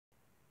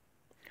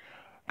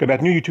Good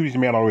afternoon, YouTube. It's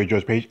your man, already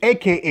George Page,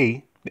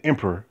 aka the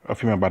Emperor of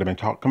Female Body Man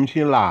Talk, coming to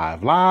you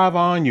live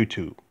on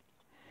YouTube.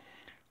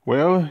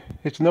 Well,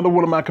 it's another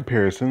one of my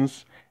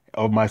comparisons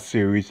of my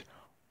series,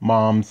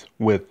 Moms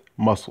with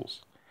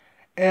Muscles.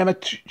 And I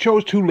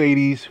chose two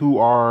ladies who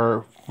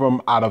are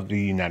from out of the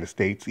United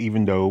States,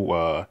 even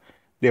though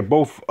they're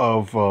both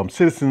of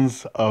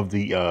citizens of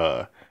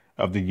the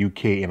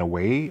UK in a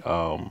way.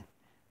 One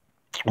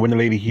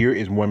lady here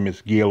is one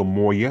Miss Gayle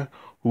Moher,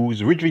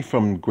 who's originally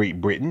from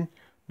Great Britain,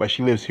 but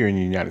she lives here in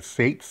the United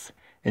States.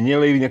 And the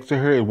other lady next to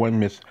her is one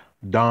Miss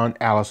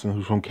Allison,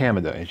 who's from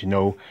Canada. As you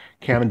know,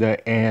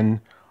 Canada and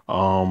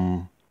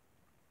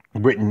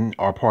Britain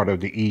are part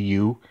of the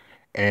EU,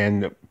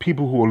 and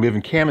people who live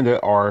in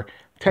Canada are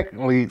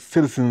technically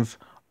citizens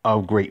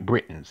of Great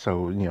Britain.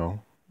 So,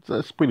 so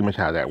that's pretty much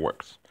how that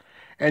works.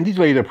 And these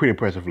ladies are pretty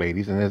impressive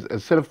ladies. And as I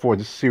said before,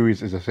 this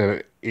series, as I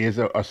said, is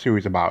a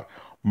series about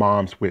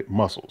moms with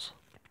muscles.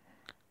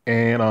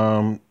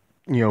 And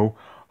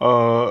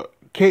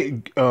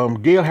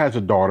Gayle has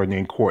a daughter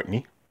named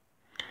Courtney,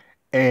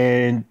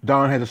 and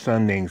Dawn has a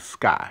son named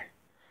Sky,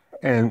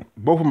 and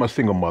both of them are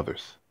single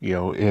mothers.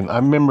 And I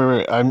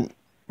remember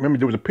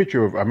there was a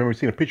picture of I remember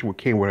seeing a picture with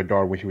Kay with her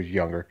daughter when she was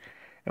younger,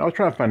 and I was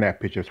trying to find that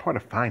picture. It's hard to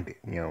find it.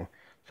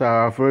 So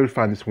I first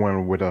found this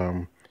one with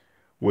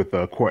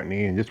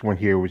Courtney, and this one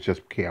here was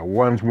just okay.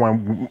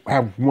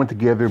 Have one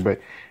together, but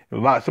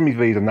some of these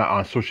ladies are not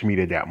on social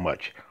media that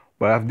much.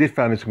 But I did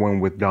find this one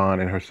with Dawn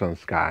and her son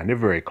Sky, and they're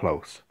very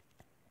close.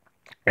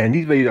 And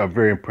these ladies are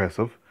very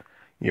impressive.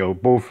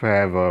 Both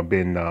have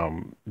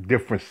been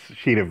different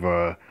shade of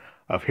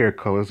hair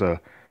colors. I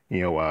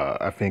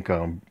think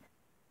Gayle's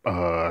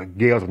a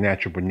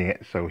natural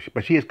brunette,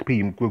 but she is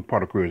competing with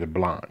part of her career as a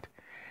blonde,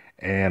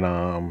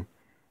 and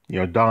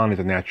Dawn is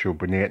a natural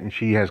brunette, and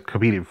she has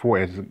competed before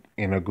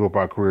in her good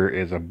part of her career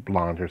as a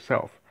blonde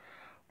herself.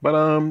 But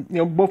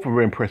both are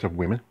very impressive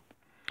women.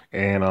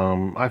 And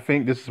I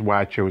think this is why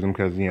I chose them,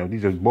 because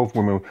these are both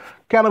women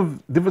kind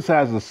of different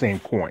sides of the same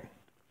coin.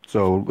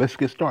 So let's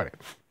get started.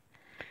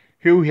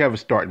 Here we have a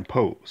starting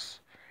pose,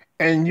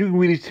 and you can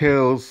really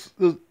tell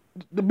the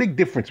big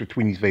difference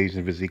between these ladies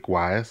in physique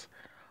wise.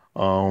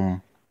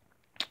 Gayle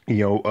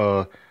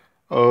has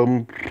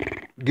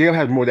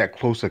more of that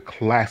closer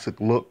classic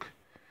look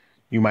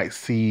you might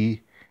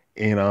see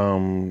in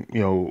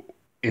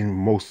in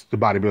most of the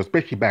bodybuilders,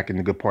 especially back in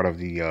the good part of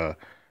the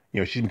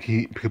she's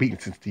been competing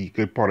since the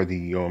good part of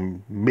the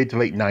mid to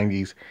late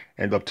 90s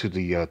and up to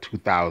the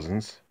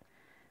 2000s.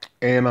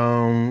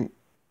 And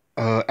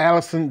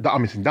Allison,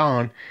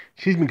 Dawn,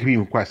 she's been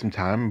competing for quite some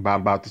time,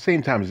 about the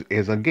same time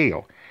as a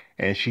Gayle,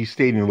 and she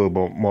stayed in a little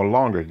bit more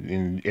longer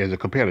as a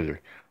competitor.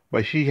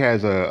 But she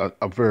has a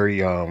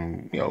very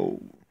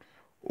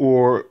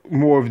or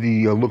more of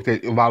the look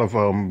that a lot of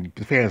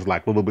the fans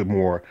like, a little bit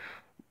more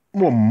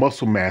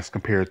muscle mass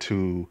compared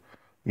to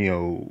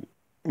the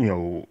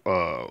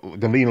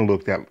leaner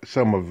look that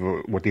some of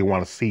what they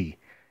want to see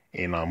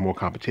in more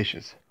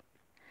competitions.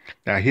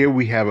 Now here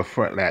we have a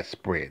front lat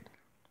spread.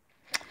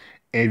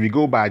 And if you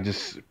go by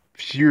just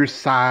sheer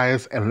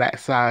size and lat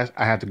size,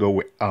 I have to go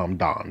with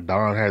Dawn.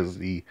 Dawn has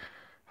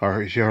her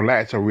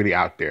lats are really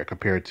out there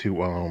compared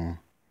to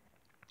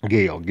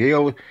Gayle.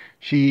 Gayle,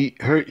 she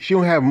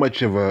don't have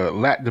much of a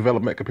lat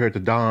development compared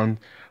to Dawn,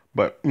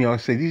 but I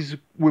say these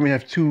women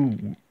have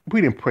two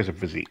pretty impressive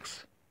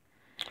physiques.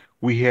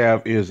 We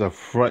have is a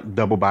front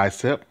double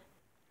bicep,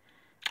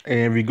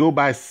 and if you go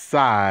by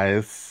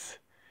size,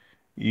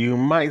 you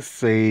might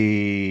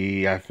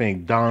say I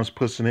think Dawn's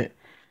pushing it.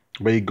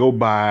 But you go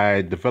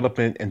by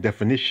development and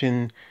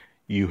definition,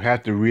 you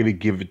have to really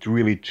give it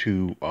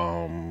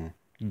to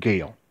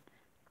Gayle.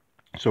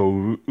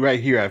 So right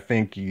here, I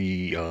think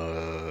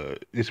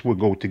this will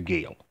go to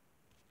Gayle.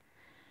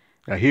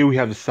 Now here we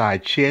have the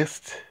side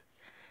chest,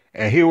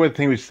 and here the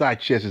thing with side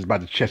chest is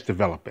about the chest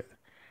development,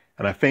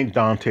 and I think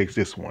Dawn takes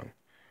this one.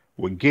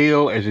 With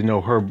Gayle, as you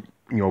know, her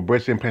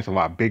breast implants are a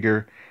lot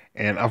bigger,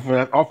 and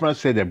often I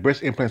said that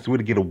breast implants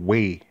really get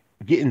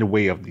in the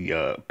way of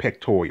the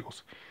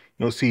pectorals.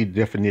 You don't see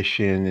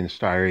definition and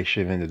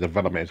striation and the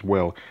development as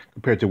well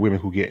compared to women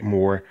who get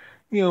more,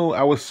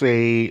 I would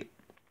say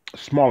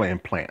smaller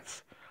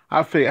implants.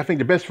 I think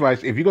the best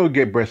advice, if you're going to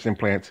get breast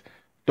implants,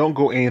 don't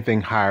go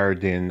anything higher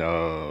than,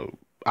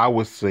 I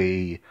would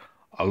say,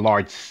 a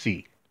large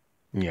C.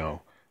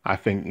 I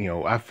think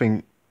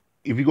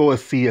if you go a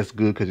C, that's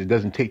good because it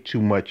doesn't take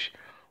too much,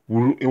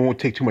 it won't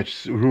take too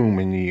much room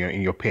in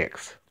your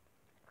pecs.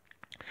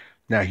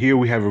 Now here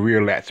we have a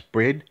rear lat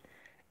spread.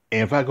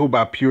 And if I go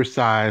by pure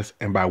size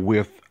and by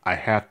width, I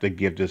have to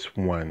give this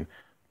one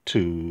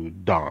to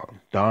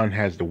Dawn. Dawn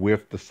has the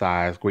width, the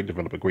size, great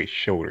development, great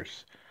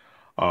shoulders.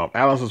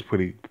 Allison's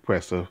pretty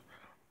impressive,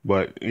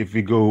 but if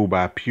you go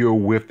by pure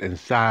width and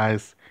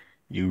size,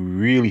 you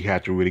really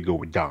have to really go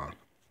with Dawn.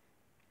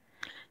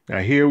 Now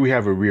here we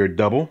have a rear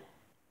double,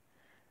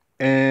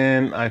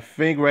 and I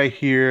think right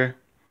here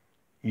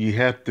you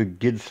have to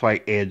get a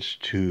slight edge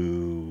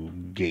to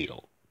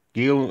Gayle.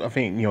 Gayle, I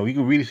think you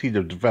can really see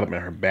the development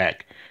of her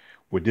back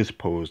with this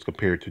pose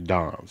compared to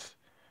Dawn's.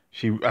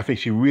 I think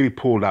she really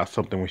pulled out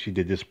something when she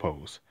did this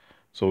pose.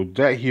 So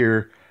that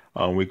here,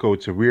 we go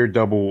to rear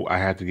double. I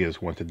have to give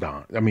this one to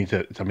Don.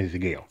 To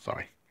Gayle.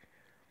 Sorry.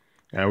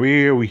 Now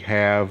here we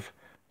have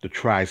the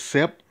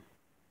tricep.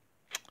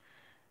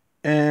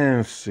 And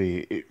let's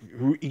see,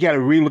 you got to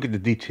really look at the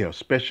details,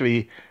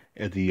 especially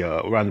at the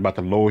around about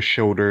the lower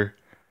shoulder,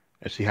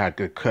 and see how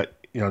the cut,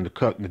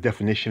 the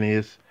definition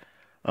is.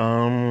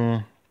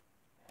 Um,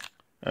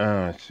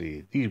 let's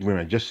see, these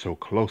women are just so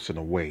close in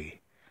a way,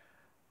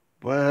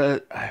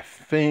 but I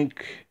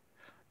think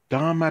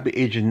Don might be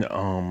edging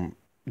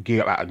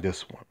Gayle out of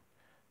this one.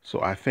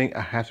 So I think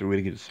I have to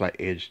really give a slight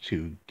edge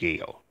to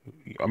Gayle.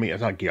 I mean,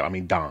 it's not Gayle. I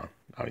mean Don.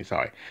 I mean,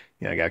 sorry.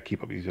 I gotta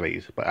keep up with these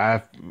ladies. But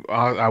I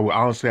would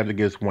honestly have to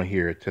give this one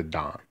here to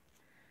Don.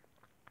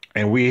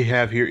 And we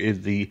have here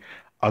is the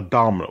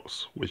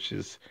abdominals, which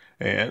is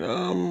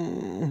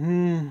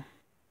and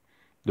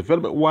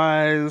development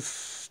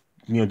wise,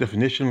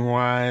 definition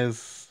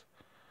wise,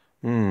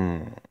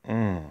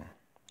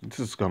 this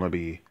is gonna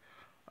be.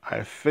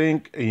 I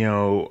think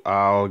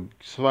I'll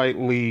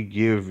slightly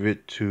give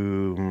it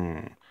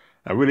to.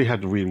 I really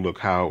have to really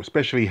look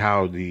especially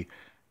how the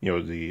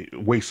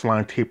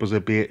waistline tapers a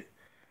bit.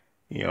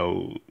 You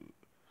know,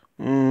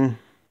 mm,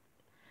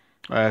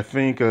 I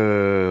think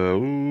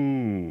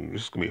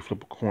this is gonna be a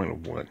flip a coin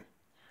of one.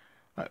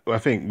 I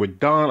think with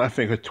Dawn, I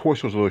think her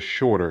torso is a little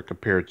shorter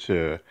compared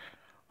to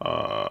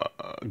uh,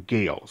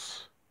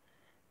 Gayle's.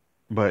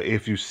 But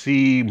if you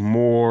see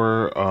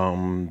more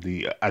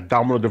the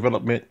abdominal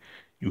development,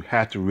 you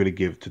have to really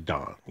give it to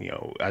Dawn.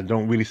 I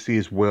don't really see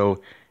as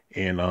well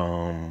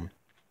in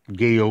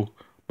Gayle,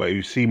 but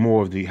you see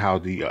more of the how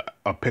the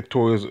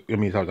pectorals. I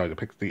mean, how the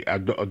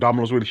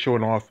abdominals really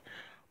showing off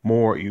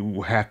more.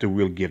 You have to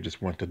really give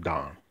this one to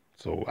Dawn.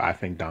 So I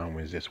think Dawn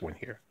wins this one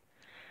here.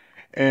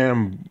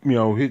 And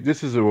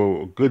this is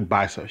a good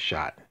bicep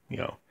shot.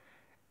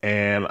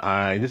 And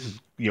this is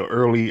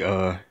early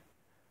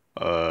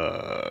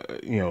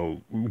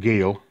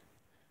Gayle.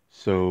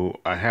 So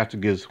I have to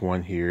give this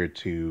one here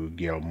to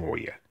Gayle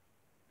Moyer.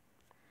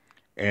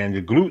 And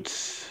the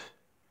glutes,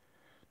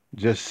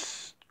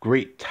 just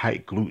great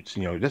tight glutes.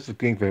 That's the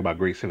thing about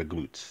great set of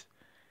glutes.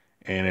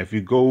 And if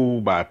you go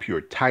by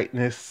pure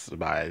tightness,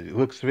 by the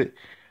looks of it,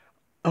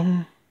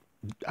 I'm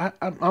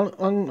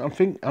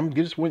giving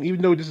this one,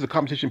 even though this is a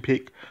competition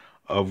pick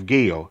of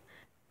Gayle.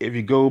 If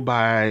you go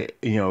by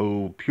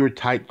pure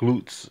tight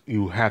glutes,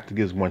 you have to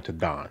give this one to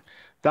Dawn.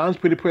 Dawn's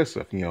pretty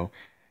impressive,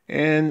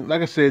 and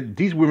like I said,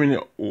 these women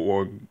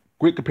are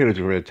great competitors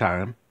at the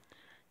time.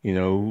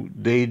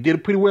 They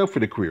did pretty well for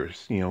their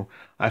careers.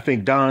 I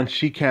think Dawn,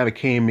 she kind of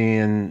came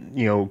in,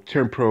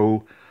 turned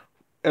pro.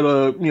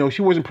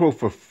 She wasn't pro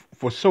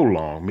for so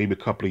long, maybe a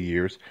couple of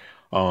years.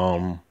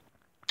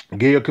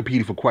 Gayle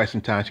competed for quite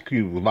some time. She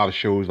competed with a lot of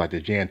shows like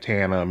the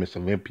Jantana, Miss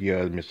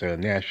Olympia, Miss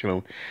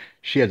International.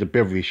 She has the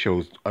Beverly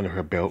shows under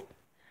her belt.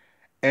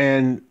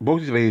 And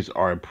both these ladies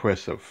are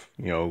impressive.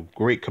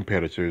 Great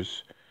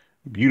competitors,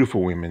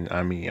 beautiful women.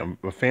 I mean, I'm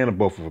a fan of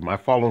both of them. I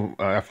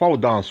follow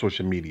Dawn on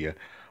social media,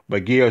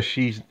 but Gayle,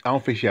 I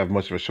don't think she has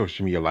much of a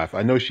social media life.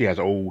 I know she has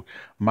old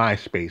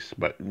MySpace,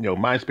 but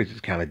MySpace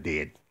is kind of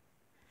dead.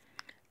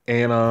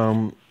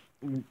 And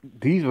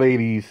these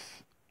ladies,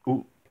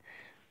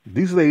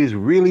 these ladies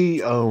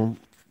really, or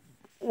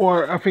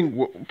I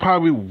think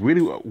probably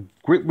really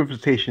great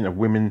representation of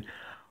women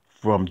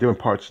from different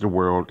parts of the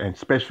world, and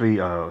especially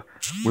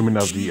women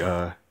of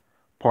the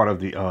part of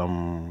the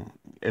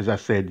as I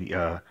said,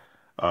 the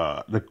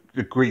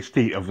great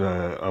state of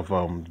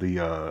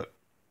the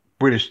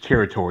British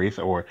territories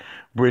or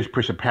British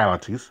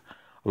principalities.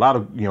 A lot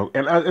of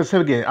and I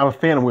said again, I'm a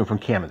fan of women from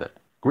Canada.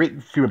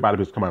 Great female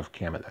bodybuilders come out of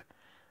Canada.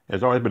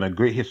 There's always been a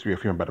great history of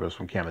female bodybuilders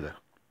from Canada.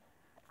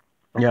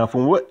 Now,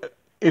 from what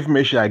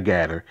information I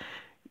gather,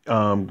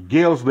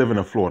 Gayle's living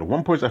in Florida.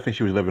 One person I think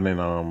she was living in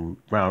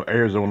around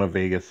Arizona,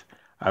 Vegas,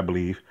 I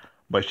believe,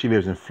 but she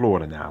lives in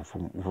Florida now,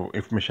 from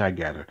information I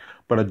gather.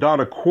 But her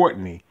daughter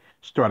Courtney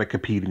started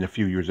competing a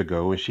few years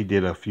ago, and she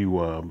did a few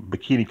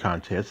bikini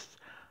contests.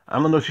 I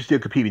don't know if she's still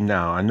competing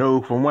now. I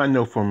know from what I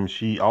know from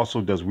she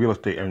also does real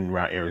estate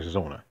around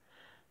Arizona,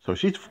 so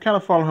she's kind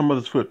of following her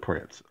mother's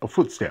footsteps.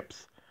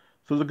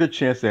 So there's a good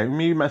chance that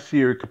maybe might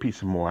see her compete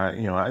some more.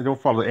 I don't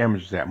follow the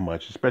amateurs that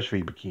much,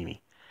 especially bikini.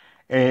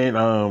 And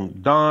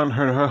Dawn,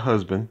 her and her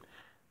husband,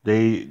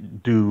 they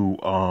do,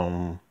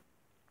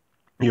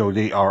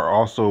 they are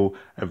also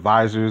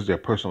advisors. They're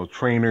personal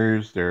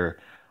trainers. They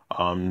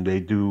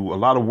do a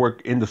lot of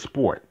work in the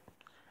sport.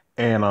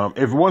 And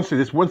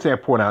this one thing I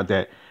point out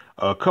that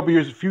a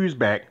few years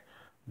back,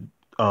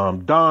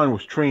 Dawn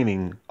was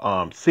training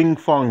Sing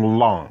Fong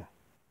Long,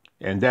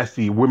 and that's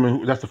the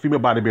female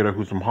bodybuilder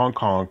who's from Hong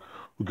Kong,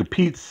 who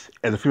competes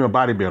as a female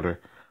bodybuilder.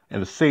 At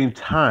the same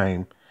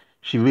time,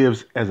 she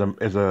lives as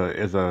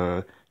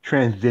a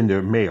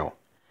transgender male.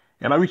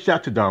 And I reached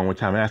out to Dawn one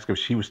time and asked her if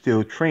she was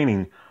still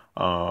training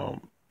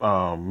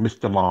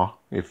Mr. Law,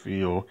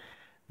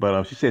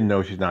 but she said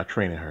no, she's not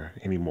training her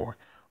anymore.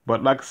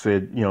 But like I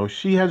said,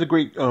 she has a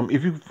great.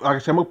 If you, like I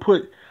said, I'm gonna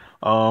put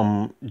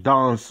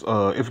Dawn's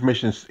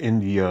information is in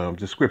the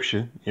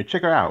description.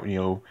 Check her out.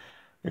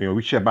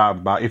 We chat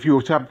about if you're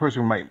a type of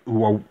person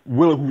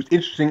who's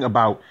interesting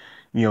about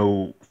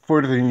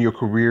furthering your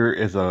career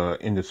as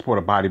in the sport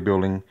of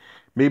bodybuilding.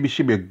 Maybe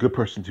she'd be a good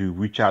person to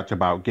reach out to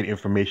about getting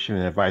information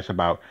and advice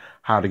about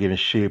how to get in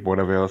shape or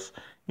whatever else.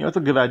 It's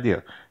a good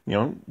idea.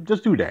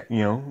 Just do that.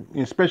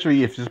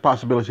 Especially if there's a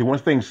possibility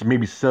once things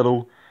maybe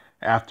settle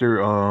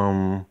after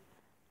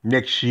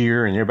next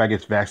year and everybody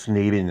gets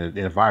vaccinated and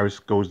the virus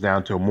goes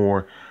down to a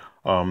more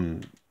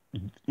um,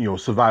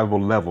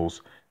 survivable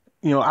levels.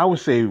 I would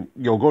say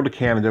go to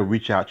Canada,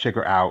 reach out, check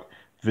her out,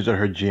 visit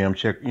her gym,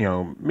 check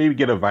maybe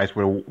get advice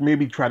with her,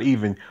 maybe try to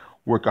even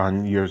work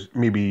on your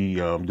maybe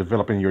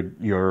developing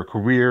your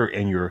career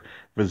and your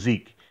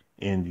physique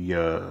in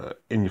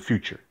the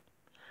future.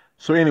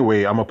 So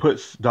anyway, I'm gonna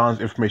put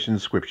Don's information in the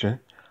description.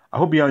 I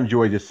hope you all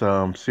enjoyed this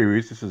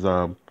series. This is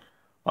I'm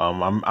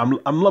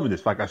loving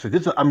this. Like I said,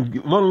 I'm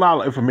learning a lot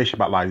of information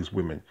about a lot of these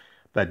women.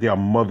 That they are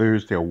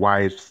mothers, they're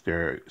wives,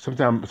 they're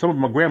sometimes some of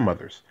them are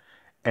grandmothers,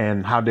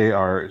 and how they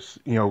are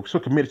so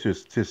committed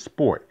to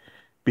sport,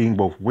 being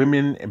both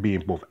women and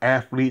being both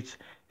athletes,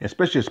 and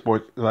especially a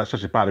sport such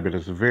as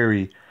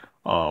bodybuilding is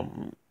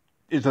um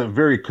it's a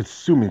very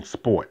consuming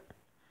sport.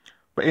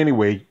 But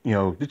anyway,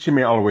 this is your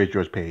man always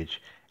George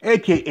Page,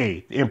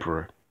 aka the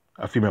Emperor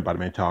of Female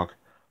Bodybuilding Talk.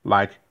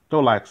 Like,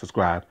 don't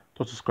subscribe,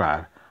 don't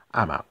subscribe.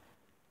 I'm out.